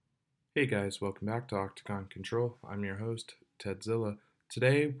Hey guys, welcome back to Octagon Control. I'm your host, Tedzilla.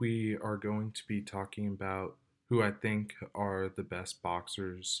 Today we are going to be talking about who I think are the best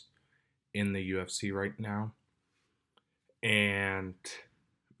boxers in the UFC right now. And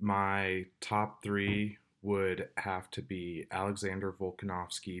my top three would have to be Alexander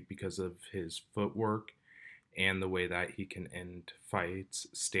Volkanovski because of his footwork and the way that he can end fights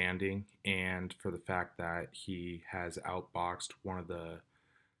standing, and for the fact that he has outboxed one of the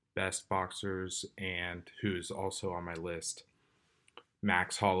best boxers and who's also on my list,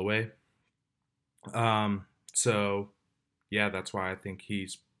 Max Holloway. Um, so yeah, that's why I think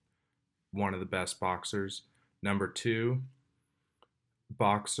he's one of the best boxers. Number two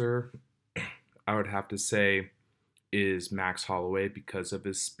boxer, I would have to say, is Max Holloway because of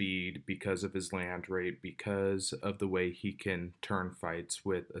his speed, because of his land rate, because of the way he can turn fights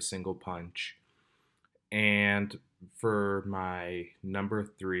with a single punch. And for my number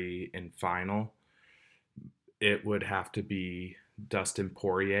three and final, it would have to be Dustin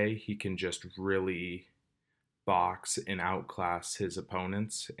Poirier. He can just really box and outclass his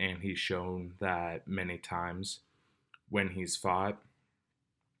opponents, and he's shown that many times when he's fought.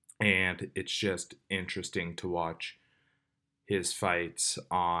 And it's just interesting to watch his fights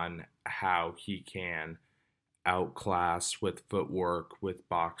on how he can outclass with footwork, with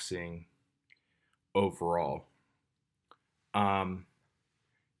boxing overall. Um,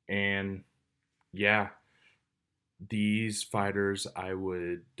 and yeah, these fighters, I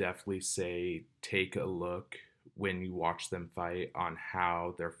would definitely say take a look when you watch them fight on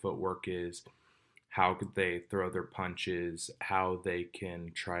how their footwork is, how could they throw their punches, how they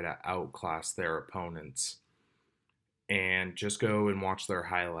can try to outclass their opponents. And just go and watch their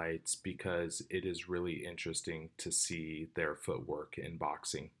highlights because it is really interesting to see their footwork in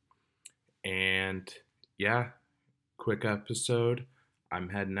boxing. And yeah, quick episode. I'm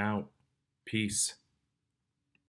heading out. Peace.